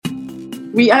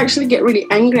we actually get really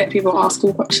angry at people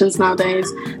asking questions nowadays.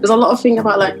 There's a lot of thing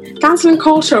about like cancelling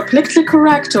culture, or politically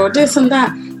correct, or this and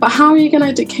that. But how are you going to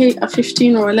educate a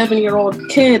 15 or 11-year-old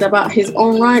kid about his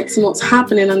own rights and what's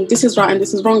happening and this is right and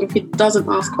this is wrong if he doesn't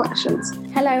ask questions?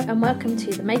 Hello and welcome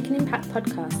to the Make an Impact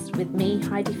podcast with me,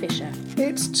 Heidi Fisher.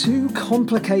 It's too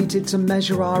complicated to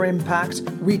measure our impact.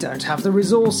 We don't have the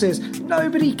resources.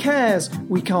 Nobody cares.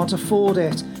 We can't afford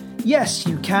it. Yes,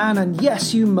 you can, and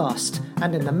yes, you must.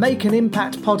 And in the Make an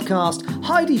Impact podcast,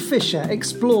 Heidi Fisher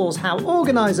explores how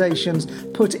organisations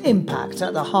put impact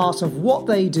at the heart of what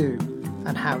they do,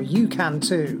 and how you can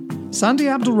too. Sandy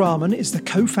Abdulrahman is the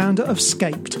co-founder of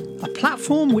Scaped, a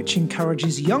platform which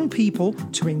encourages young people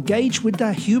to engage with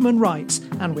their human rights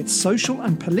and with social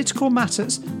and political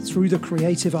matters through the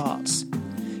creative arts.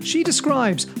 She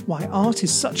describes why art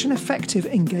is such an effective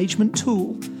engagement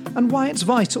tool and why it's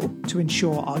vital to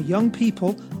ensure our young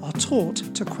people are taught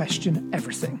to question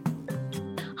everything.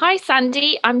 Hi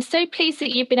Sandy, I'm so pleased that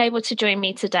you've been able to join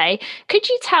me today. Could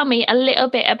you tell me a little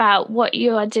bit about what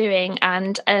you are doing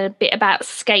and a bit about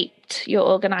Scaped, your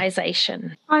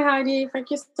organisation? Hi Heidi,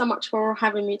 thank you so much for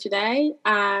having me today.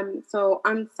 So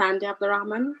I'm Sandy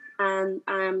Abdulrahman and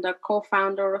I'm the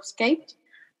co-founder of Scaped.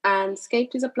 And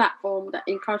Scaped is a platform that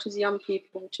encourages young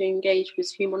people to engage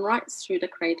with human rights through the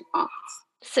creative arts.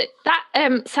 So that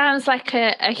sounds like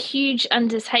a huge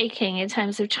undertaking in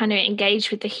terms of trying to engage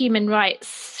with the human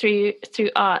rights through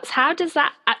arts. How does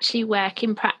that actually work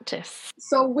in practice?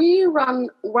 So we run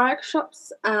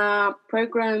workshops,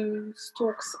 programs,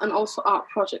 talks, and also art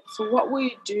projects. So what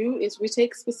we do is we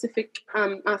take specific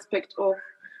aspect of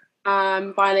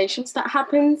violations that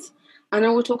happens, and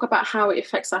then we'll talk about how it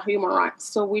affects our human rights.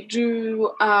 So we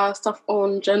do stuff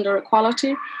on gender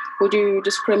equality. We do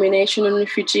discrimination on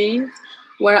refugees.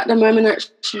 We're at the moment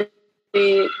actually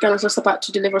just about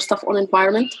to deliver stuff on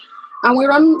environment. And we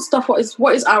run stuff,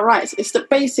 what is our rights? It's the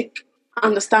basic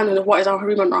understanding of what is our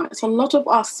human rights. A lot of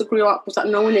us grew up without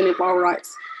knowing any of our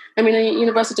rights. I mean, a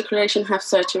Universal Declaration has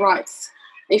 30 rights.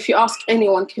 If you ask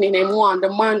anyone, can you name one, the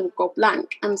mind will go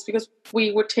blank. And it's because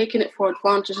we were taking it for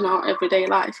advantage in our everyday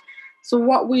life. So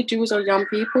what we do as our young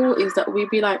people is that we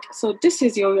be like, so this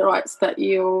is your rights that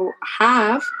you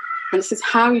have, and this is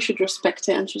how you should respect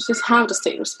it, and this is how the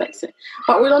state respects it.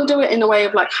 But we don't do it in a way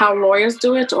of like how lawyers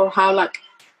do it or how like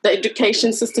the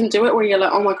education system do it, where you're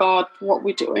like, oh my God, what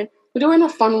we're doing. We do it in a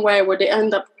fun way where they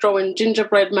end up drawing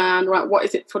gingerbread man, right? What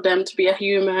is it for them to be a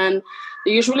human?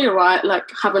 They usually write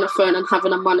like having a phone and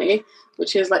having a money,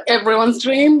 which is like everyone's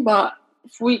dream, but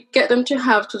if we get them to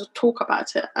have to talk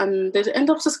about it, and they end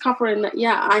up discovering that,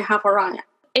 yeah, I have a right.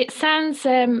 It sounds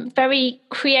very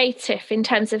creative in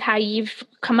terms of how you've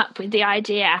come up with the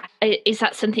idea. Is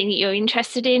that something that you're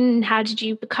interested in? How did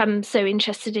you become so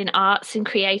interested in arts and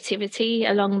creativity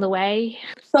along the way?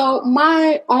 So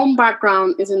my own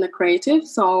background is in the creative.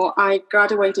 So I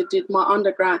did my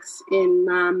undergrads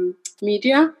in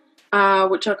media,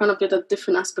 which I kind of did a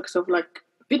different aspects of like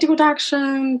video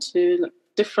production to like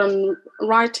different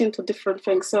writing to different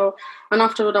things. So, and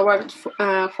afterward I worked for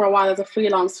a while as a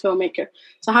freelance filmmaker.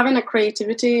 So having a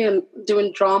creativity and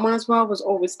doing drama as well was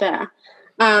always there.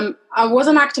 I was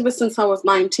an activist since I was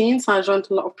 19, so I joined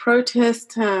a lot of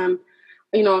protests, signed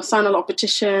a lot of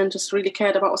petitions, just really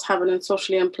cared about what's happening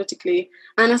socially and politically.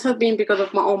 And this has been because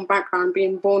of my own background,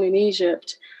 being born in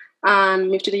Egypt and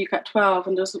moved to the UK at 12,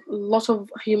 and there's a lot of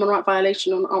human rights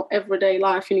violation on our everyday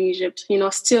life in Egypt,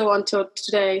 still until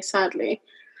today, sadly.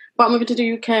 But moving to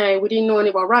the UK, we didn't know any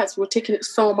of our rights. We were taking it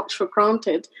so much for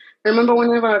granted. I remember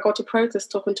whenever I got to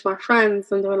protest, talking to my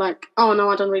friends, and they were like, oh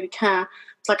no, I don't really care.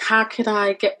 It's like, how could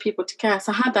I get people to care?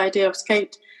 So I had the idea of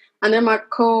Scaped. And then my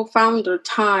co-founder,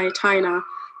 Taina,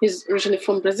 he's originally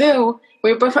from Brazil.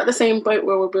 We were both at the same boat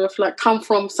where we both like come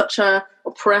from such a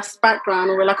oppressed background,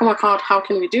 and we're like, oh my God, how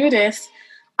can we do this?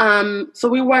 So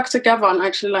we work together, and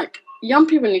actually like young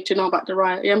people need to know about the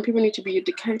right. Young people need to be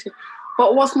educated.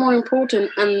 But what's more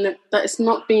important, and that is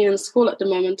not being in school at the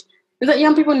moment, is that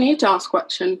young people need to ask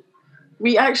questions.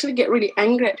 We actually get really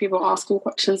angry at people asking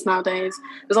questions nowadays.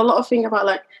 There's a lot of thing about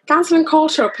like cancelling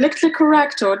culture, or politically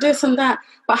correct, or this and that.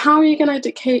 But how are you going to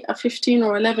educate a 15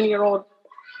 or 11-year-old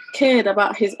kid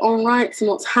about his own rights and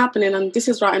what's happening and this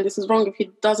is right and this is wrong if he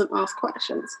doesn't ask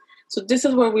questions? So this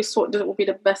is where we thought that would be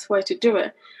the best way to do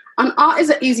it. And art is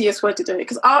the easiest way to do it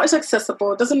because art is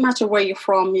accessible. It doesn't matter where you're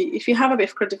from. If you have a bit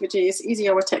of creativity, it's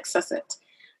easier way to access it.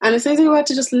 And it's easier way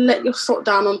to just let your thought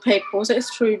down on paper. So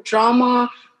it's through drama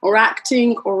or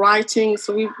acting or writing.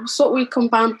 So we thought we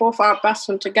combined both our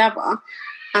passion together,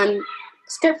 and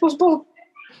Scaped was born.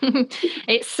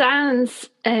 It sounds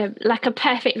like a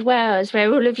perfect world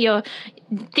where all of your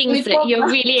things that you're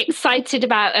really excited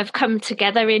about have come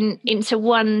together into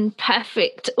one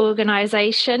perfect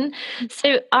organization.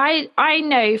 So I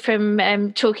know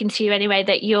from talking to you anyway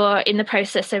that you're in the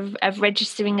process of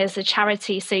registering as a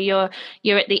charity. So you're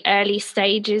at the early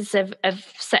stages of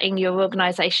setting your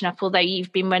organization up, although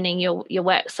you've been running your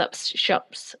workshops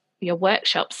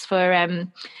for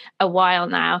a while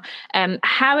now.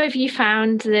 How have you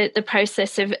found the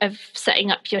process of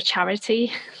setting up your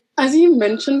charity? As you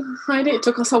mentioned, Heidi, it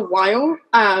took us a while.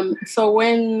 So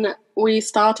when we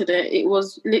started it, it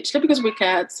was literally because we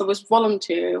cared. So it was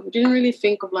volunteer. We didn't really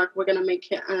think of we're going to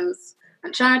make it as a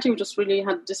charity. We just really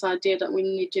had this idea that we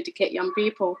need to educate young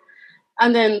people.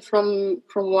 And then from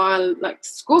a while,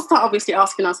 school started obviously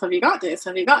asking us, have you got this?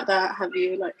 Have you got that? Have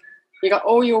you you got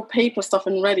all your paper stuff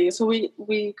and ready? So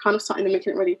we kind of started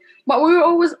making it ready. But we were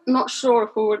always not sure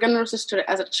if we were going to register it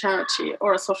as a charity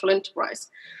or a social enterprise.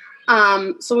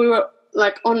 So we were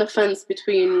on the fence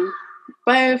between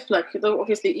both.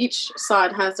 Obviously each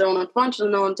side has their own advantage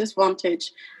and their own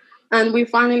disadvantage. And we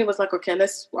finally was okay, I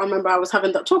remember I was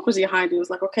having that talk with you, Heidi. It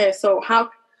was okay, so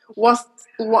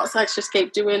what's actually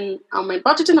Escape doing our main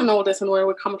budgeting and all this and where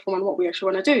we're coming from and what we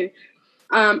actually want to do.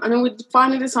 And then we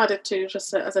finally decided to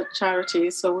register as a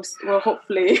charity. So we'll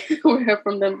hopefully we'll hear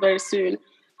from them very soon.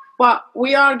 But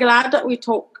we are glad that we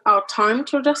took our time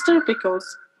to register,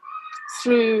 because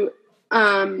through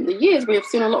the years we have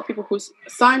seen a lot of people who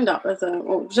signed up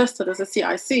or registered as a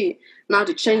CIC. Now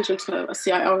they change into a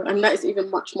CIO, and that is even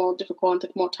much more difficult and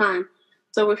take more time.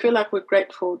 So we feel we're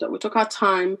grateful that we took our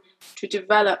time to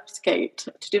develop Escape,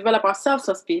 to develop ourselves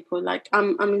as people.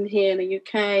 I'm in here in the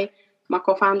UK. My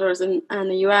co-founder is in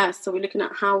the US, so we're looking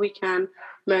at how we can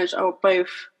merge both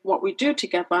what we do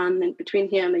together and in between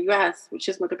here and the US, which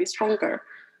is going to be stronger.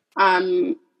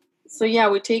 So yeah,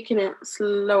 we're taking it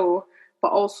slow,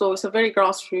 but also it's a very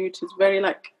grassroots. It's very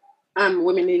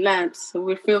womenly led. So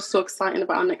we feel so excited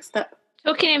about our next step.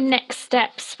 Talking of next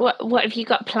steps, what have you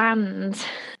got planned?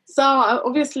 So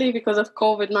obviously because of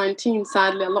COVID-19,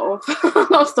 sadly a lot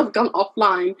of stuff gone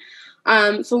offline.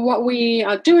 So what we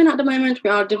are doing at the moment, we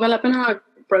are developing our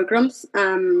programs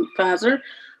further,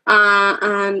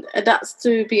 and that's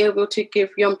to be able to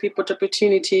give young people the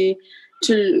opportunity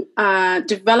to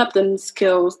develop their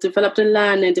skills, develop their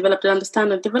learning, develop their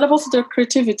understanding, develop also their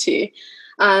creativity.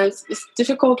 And it's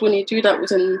difficult when you do that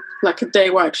within a day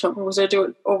workshop, because they do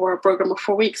it over a program of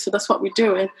 4 weeks. So that's what we're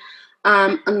doing.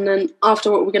 And then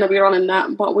afterward, we're going to be running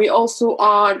that. But we also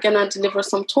are going to deliver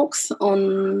some talks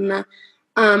on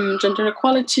gender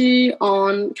equality,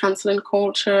 on cancel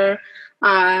culture.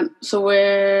 So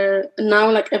we're now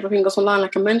everything goes online,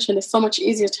 like I mentioned, it's so much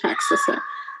easier to access it,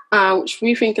 which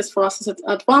we think is for us is an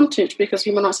advantage, because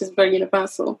human rights is very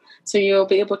universal. So you'll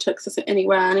be able to access it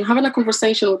anywhere. And you're having a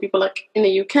conversation with people in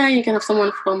the UK, you can have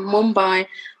someone from Mumbai,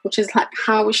 which is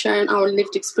how we're sharing our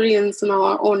lived experience and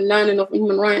our own learning of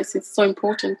human rights. It's so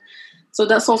important. So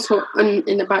that's also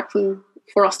in the background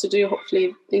for us to do,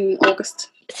 hopefully in August.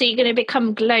 So you're going to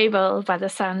become global by the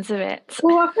sounds of it.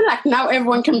 Well, I feel now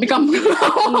everyone can become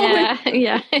global.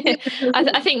 Yeah.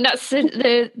 I think that's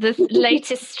the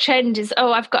latest trend is,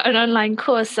 I've got an online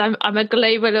course. I'm a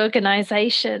global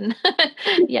organisation.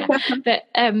 Yeah, but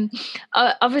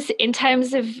obviously in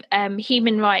terms of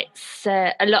human rights,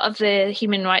 a lot of the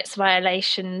human rights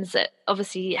violations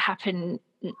obviously happen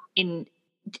in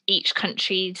each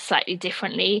country slightly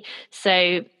differently.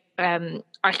 So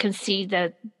I can see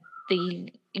the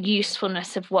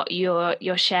usefulness of what you're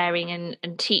sharing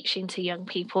and teaching to young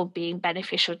people being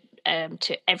beneficial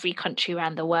to every country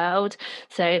around the world.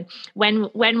 So when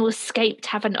will Escape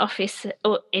have an office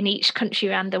in each country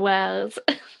around the world?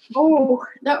 Oh,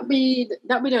 that'd be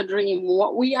the dream.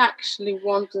 What we actually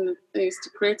want is to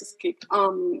create Escape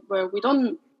Army, where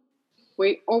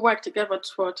we all work together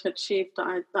to achieve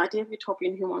the idea of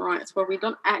utopian human rights, where we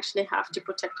don't actually have to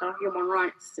protect our human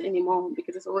rights anymore,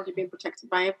 because it's already been protected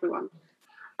by everyone.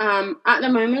 At the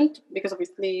moment, because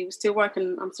obviously I'm still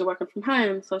working from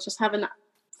home, so just having that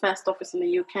first office in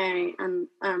the UK and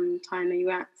Thai in the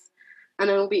US, and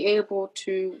then we'll be able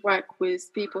to work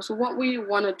with people. So what we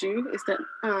want to do is that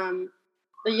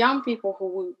the young people who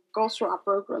will go through our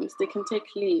programs, they can take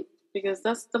lead, because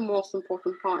that's the most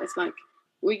important part. It's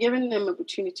we're giving them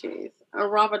opportunities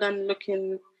rather than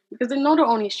looking, because they know their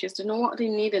own issues, they know what they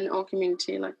need in their own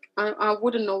community. I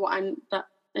wouldn't know what that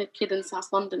a kid in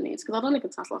South London needs, because I don't live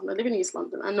in South London, I live in East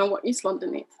London. I know what East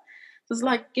London needs. So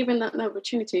it's giving that an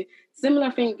opportunity.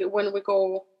 Similar thing when we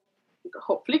go,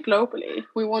 hopefully globally,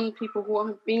 we want people who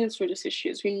have been through these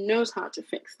issues, who knows how to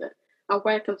fix it, and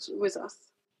work with us.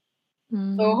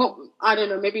 So I don't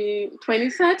know, maybe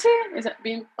 2030? Is that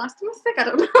being pessimistic? I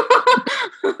don't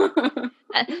know.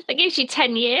 That gives you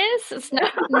 10 years. It's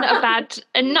not a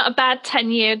bad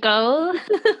 10-year goal.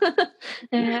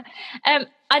 Yeah.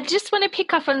 I just want to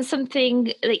pick up on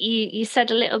something that you said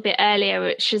a little bit earlier,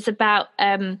 which is about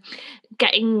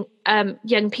getting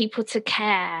young people to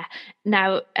care.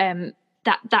 Now,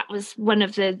 that was one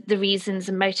of the reasons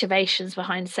and motivations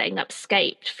behind setting up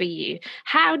Scaped for you.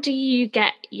 How do you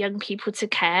get young people to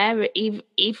care?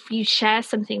 If you share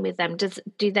something with them,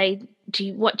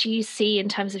 what do you see in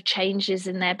terms of changes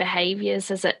in their behaviours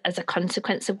as a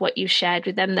consequence of what you shared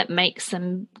with them that makes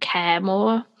them care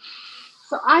more?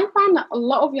 So I find that a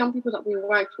lot of young people that we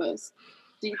work with,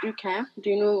 do care? Do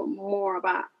you know more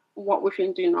about what we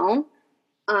think do you know?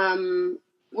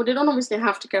 Well, they don't obviously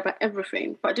have to care about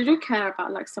everything, but they do care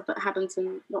about like stuff that happens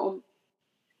in their own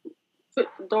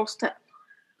doorstep.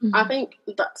 Mm-hmm. I think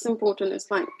that's important.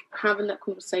 It's like having that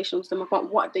conversation with them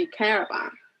about what they care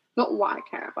about, not what I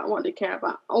care about, what they care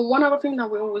about. And one other thing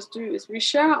that we always do is we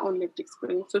share our own lived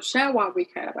experience, so share why we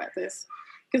care about this,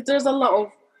 because there's a lot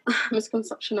of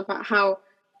misconception about how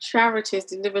charities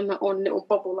they live in their own little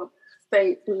bubble of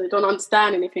state and they don't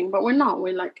understand anything, but we're not.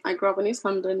 We're like, I grew up in East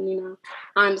London, you know,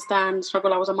 I understand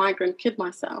struggle. I was a migrant kid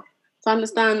myself, so I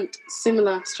understand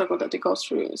similar struggle that they go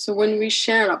through. So when we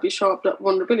share up, we show up that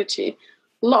vulnerability.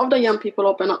 A lot of the young people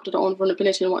open up to their own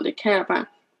vulnerability and what they care about,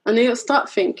 and they start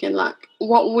thinking like,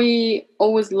 what we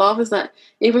always love is that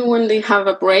even when they have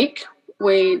a break,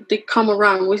 they come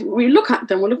around, we look at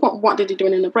them, we look at what they're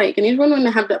doing in the break, and even when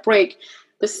they have that break,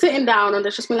 they're sitting down and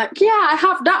they're just like, yeah, I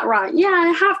have that right. Yeah, I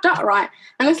have that right.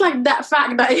 And it's like that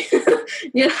fact that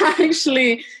you're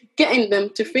actually getting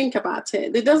them to think about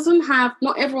it. It doesn't have,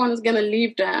 not everyone is going to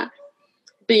leave there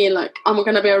being like, I'm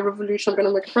going to be a revolution, I'm going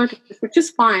to make a progress, which is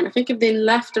fine. I think if they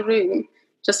left the room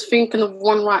just thinking of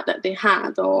one right that they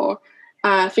had, or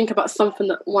think about something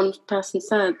that one person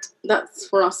said, that's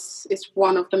for us is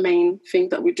one of the main things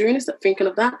that we're doing, is that thinking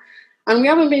of that. And we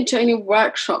haven't been to any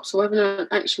workshops, we haven't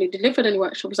actually delivered any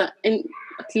workshops that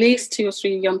at least 2 or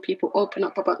 3 young people open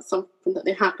up about something that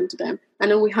they happened to them,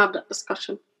 and then we have that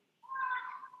discussion.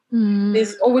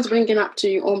 It's always bringing up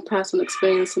to your own personal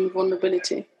experience and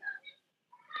vulnerability.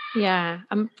 Yeah,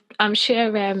 I'm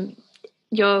sure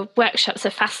your workshops are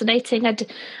fascinating.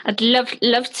 I'd love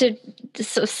to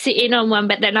sort of sit in on one,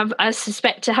 but then I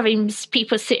suspect having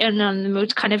people sit in on them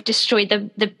would kind of destroy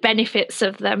the benefits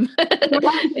of them.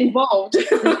 Involved.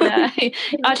 Yeah,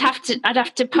 I'd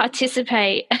have to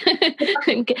participate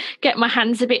and get my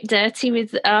hands a bit dirty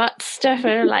with art stuff.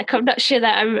 And like, I'm not sure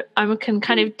that I can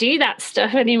kind of do that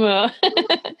stuff anymore.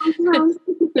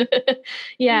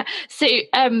 Yeah. So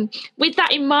with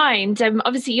that in mind,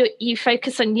 obviously you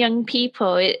focus on young people.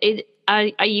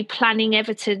 Are you planning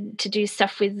ever to do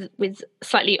stuff with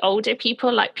slightly older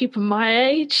people, like people my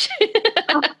age?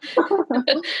 At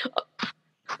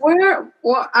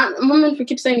the moment we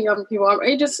keep saying young people. Our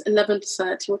age is 11 to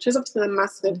 30, which is obviously a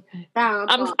massive down.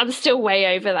 I'm still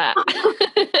way over that.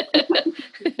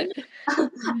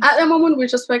 At the moment, we're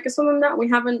just focusing on that. We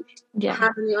haven't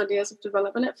had any ideas of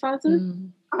developing it further.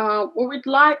 What we'd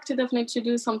like to definitely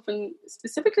do something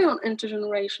specifically on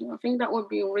intergenerational. I think that would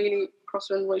be really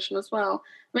cross-generational as well.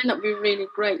 I mean, that would be really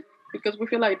great, because we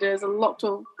feel like there's a lot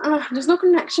of there's no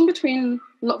connection between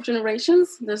a lot of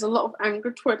generations. There's a lot of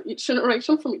anger toward each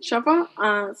generation from each other.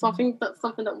 So I think that's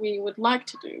something that we would like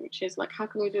to do, which is like, how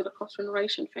can we do the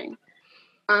cross-generation thing?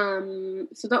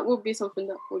 So that would be something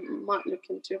that we might look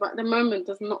into. But at the moment,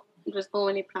 there's not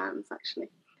any plans actually.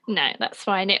 No, that's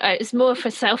fine. It's more for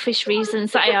selfish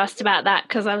reasons that I asked about that,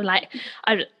 because I'm like,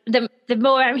 the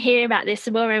more I'm hearing about this,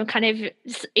 the more I'm kind of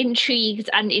intrigued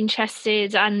and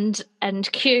interested and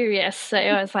curious. So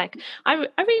I was like, I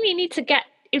really need to get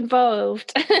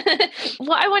involved.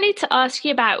 What I wanted to ask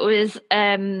you about was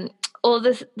all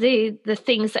the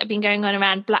things that have been going on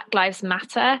around Black Lives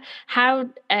Matter. How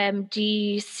do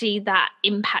you see that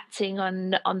impacting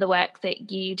on the work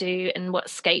that you do and what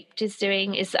Scaped is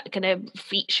doing? Is that going to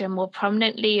feature more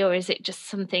prominently, or is it just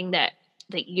something that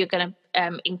you're going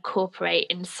to incorporate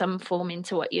in some form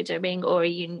into what you're doing, or are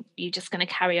you just going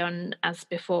to carry on as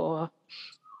before?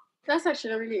 That's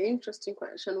actually a really interesting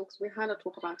question, because we had a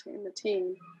talk about it in the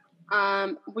team.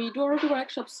 We do already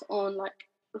workshops on like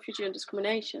refugee and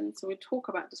discrimination. So we talk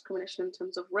about discrimination in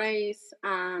terms of race,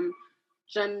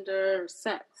 gender,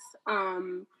 sex.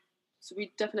 So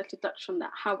we definitely touch on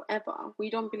that. However, we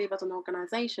don't believe as an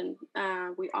organization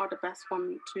we are the best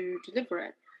one to deliver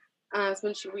it. As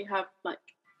mentioned, we have like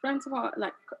friends of our,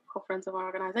 like co-friends of our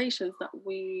organizations that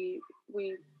we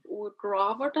would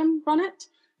rather them run it,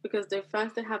 because they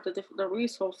have the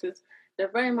resources,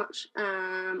 they're very much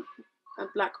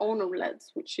Black owner-led,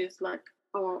 which is like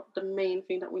the main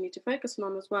thing that we need to focus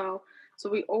on as well. So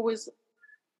we always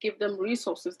give them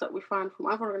resources that we find from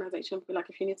other organizations. Be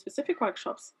like, if you need specific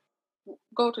workshops,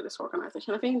 go to this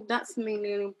organization. I think that's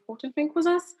mainly an important thing with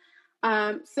us.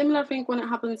 Similar thing when it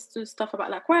happens to stuff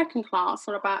about like working class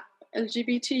or about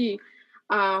LGBT.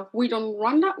 We don't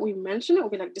run that. We mention it. We'll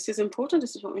be like, this is important.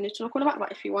 This is what we need to talk about.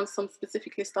 But if you want some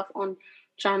specifically stuff on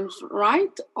trans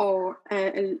rights or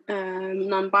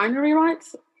non-binary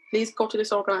rights, please go to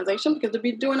this organization, because they'll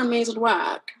be doing amazing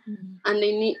work, and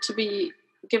they need to be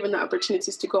given the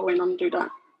opportunities to go in and do that.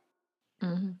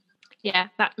 Yeah,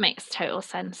 that makes total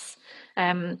sense.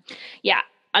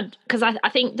 Because I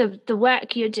think the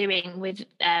work you're doing with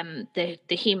the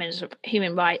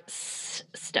human rights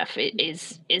stuff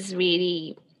is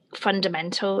really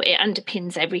fundamental. It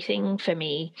underpins everything for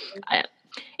me.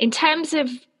 In terms of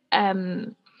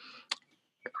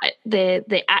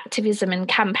the activism and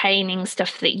campaigning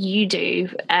stuff that you do,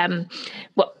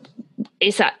 what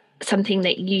is that something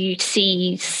that you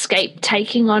see Scape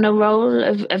taking on a role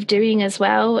of doing as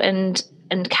well, and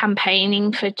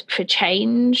campaigning for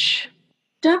change?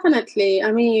 Definitely.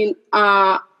 I mean,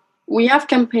 we have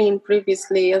campaigned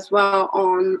previously as well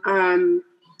on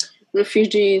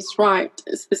refugees' rights,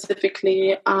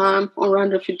 specifically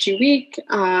around Refugee Week.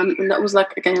 And that was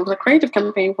like, again, it was a creative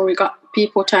campaign where we got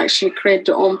people to actually create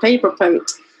their own paper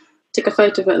plate, take a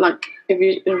photo of it like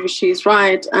refugees'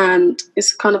 rights, and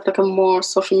it's kind of like a more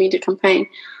social media campaign.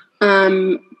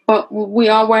 But we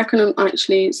are working on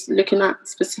actually looking at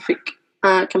specific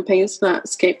campaigns that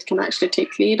Scape can actually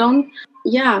take lead on.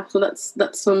 Yeah, so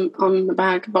that's on the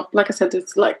bag. But like I said,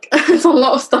 it's like it's a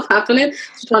lot of stuff happening.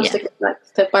 So trying to take it like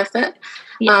step by step.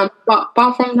 Yeah. But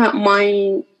apart from that,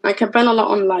 I campaign a lot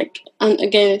on like and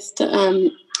against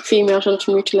female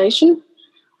genital mutilation,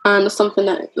 and it's something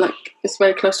that like is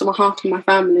very close to my heart and my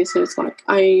family. So it's like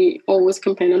I always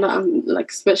campaign on that, and like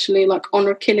especially like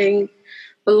honor killing,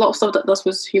 a lot of stuff that does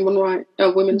with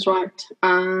women's rights,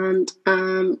 and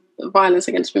violence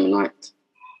against women's rights.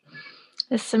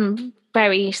 There's some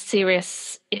very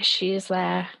serious issues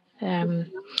there.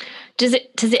 Does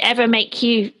it ever make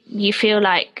you feel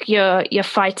like you're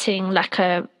fighting like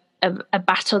a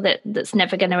battle that's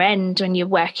never going to end when you're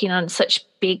working on such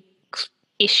big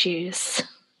issues?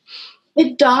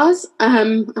 It does.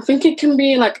 I think it can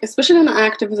be like, especially in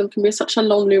activism, can be such a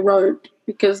lonely road,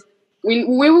 because we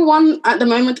were one at the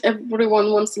moment.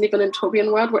 Everyone wants to live in a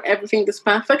utopian world where everything is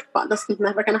perfect, but that's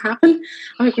never going to happen.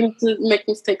 I think we need to make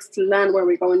mistakes to learn where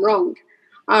we're going wrong.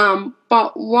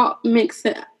 But what makes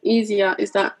it easier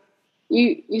is that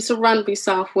you surround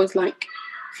yourself with like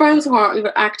friends who are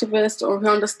either activists or who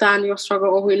understand your struggle,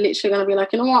 or who are literally going to be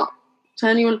like, you know what,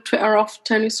 turn your Twitter off,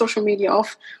 turn your social media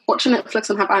off, watch Netflix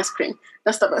and have ice cream.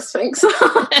 That's the best thing. So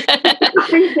I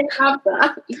think they have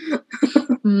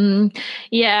that.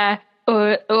 Yeah.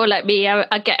 Or like me,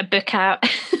 I get a book out.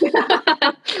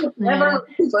 Never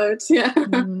votes, yeah.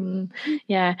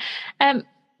 Yeah.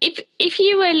 If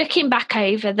you were looking back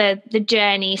over the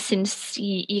journey since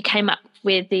you came up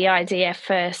with the idea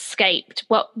for Scaped,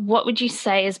 what would you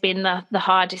say has been the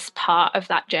hardest part of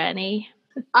that journey?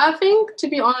 I think, to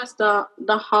be honest, the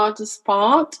hardest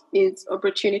part is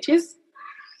opportunities.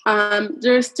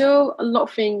 There is still a lot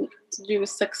of things to do with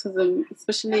sexism,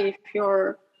 especially if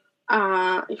you're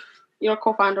a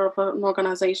co-founder of an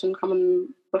organization coming,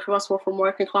 both of us were from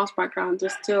working class background.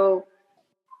 There's still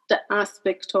the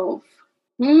aspect of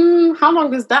how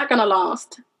long is that gonna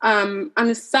last? And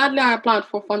sadly, I applied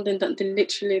for funding that they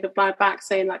literally replied back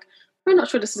saying like, we're not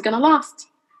sure this is gonna last.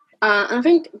 And I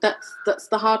think that's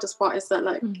the hardest part, is that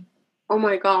like, oh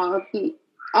my God,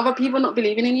 other people not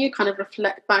believing in you kind of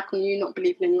reflect back on you not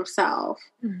believing in yourself.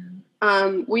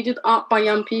 We did art by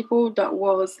young people that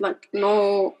was like,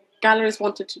 no galleries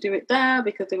wanted to do it there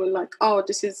because they were like, oh,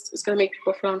 it's going to make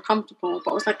people feel uncomfortable. But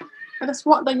I was like, that's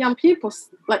what the young people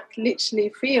like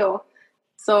literally feel.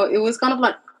 So it was kind of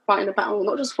like fighting a battle,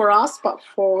 not just for us, but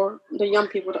for the young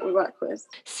people that we work with.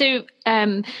 So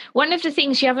one of the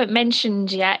things you haven't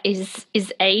mentioned yet is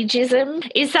ageism.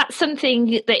 Is that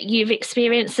something that you've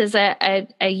experienced as a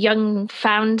young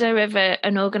founder of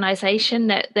an organisation,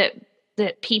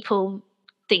 that people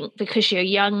think because you're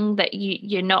young that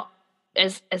you're not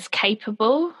as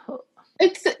capable?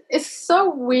 It's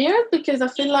so weird, because I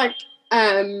feel like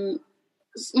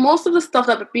most of the stuff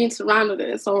that I've been surrounded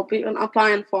with or been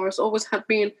applying for has always had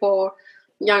been for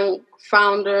young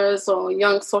founders or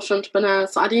young social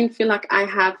entrepreneurs. So I didn't feel like I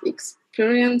have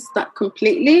experienced that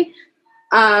completely.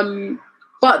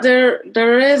 But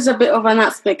there is a bit of an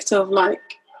aspect of like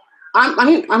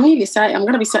I'm really sorry. I'm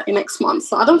going to be 30 next month,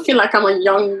 so I don't feel like I'm a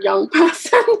young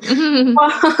person.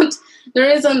 But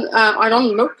there isn't. I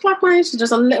don't look like my age.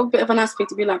 There's a little bit of an aspect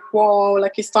to be like, whoa,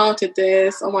 like you started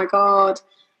this. Oh my god.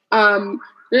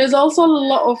 There's also a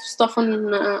lot of stuff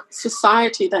in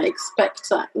society that expects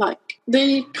that, like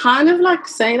they kind of like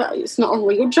say that it's not a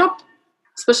real job,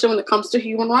 especially when it comes to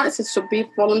human rights. It should be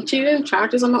volunteering.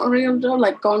 Charities are not a real job.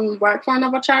 Like go and work for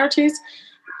another charities.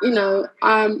 And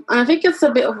I think it's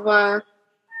a bit of like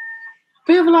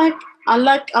I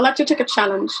like to take a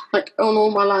challenge, like on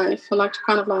all my life. I like to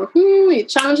kind of like, you're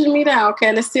challenging me there.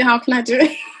 Okay, let's see how can I do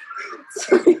it.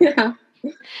 So, yeah.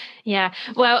 Yeah,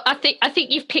 well, I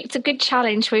think you've picked a good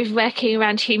challenge with working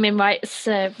around human rights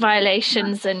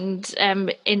violations and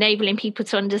enabling people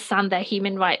to understand their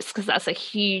human rights, because that's a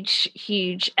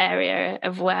huge area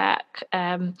of work.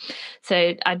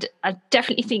 So I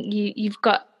definitely think you've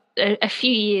got a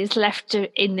few years left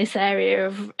in this area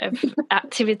of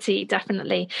activity,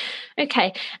 definitely.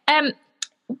 Okay.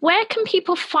 Where can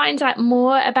people find out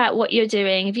more about what you're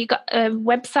doing? Have you got a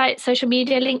website, social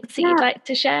media links that you'd like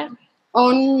to share?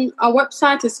 On our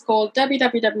website is called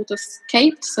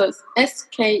www.scaped, so it's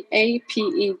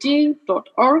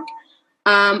skaped.org.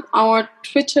 Our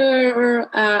Twitter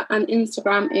and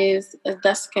Instagram is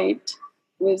Descaped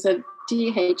with a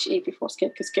DHE before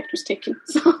Scape, because Scape was taken.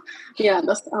 So yeah,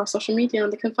 that's our social media,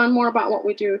 and they can find more about what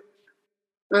we do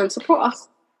and support us.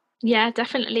 Yeah,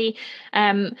 definitely.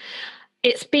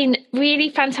 It's been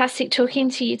really fantastic talking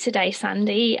to you today,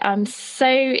 Sandy. I'm so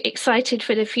excited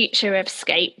for the future of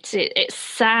Scaped. It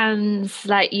sounds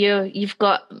like you've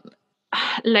got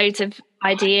loads of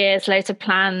ideas, loads of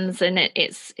plans, and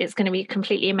it's going to be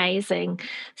completely amazing.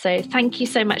 So thank you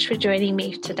so much for joining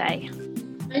me today.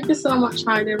 Thank you so much,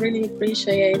 Heidi. I really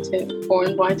appreciate it for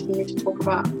inviting me to talk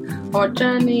about our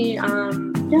journey.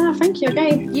 Yeah, thank you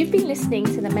again. You've been listening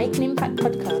to the Make an Impact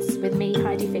podcast with me,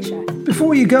 Heidi Fisher.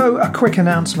 Before you go, a quick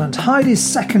announcement. Heidi's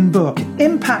second book,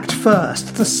 Impact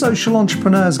First, The Social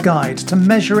Entrepreneur's Guide to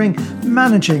Measuring,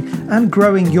 Managing and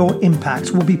Growing Your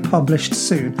Impact, will be published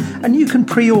soon. And you can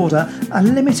pre-order a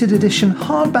limited edition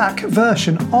hardback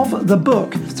version of the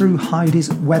book through Heidi's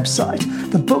website.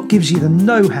 The book gives you the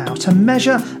know-how to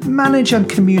measure, manage and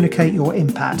communicate your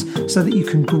impact so that you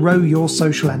can grow your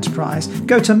social enterprise.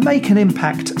 Go to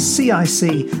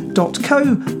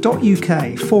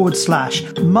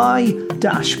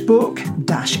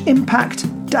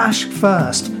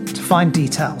makeimpactcic.co.uk/my-book-impact-first to find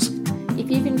details.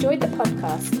 If you've enjoyed the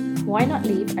podcast, why not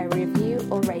leave a review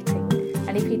or rating?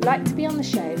 And if you'd like to be on the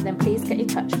show, then please get in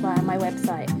touch via my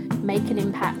website,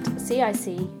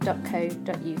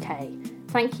 makeimpactcic.co.uk.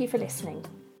 Thank you for listening.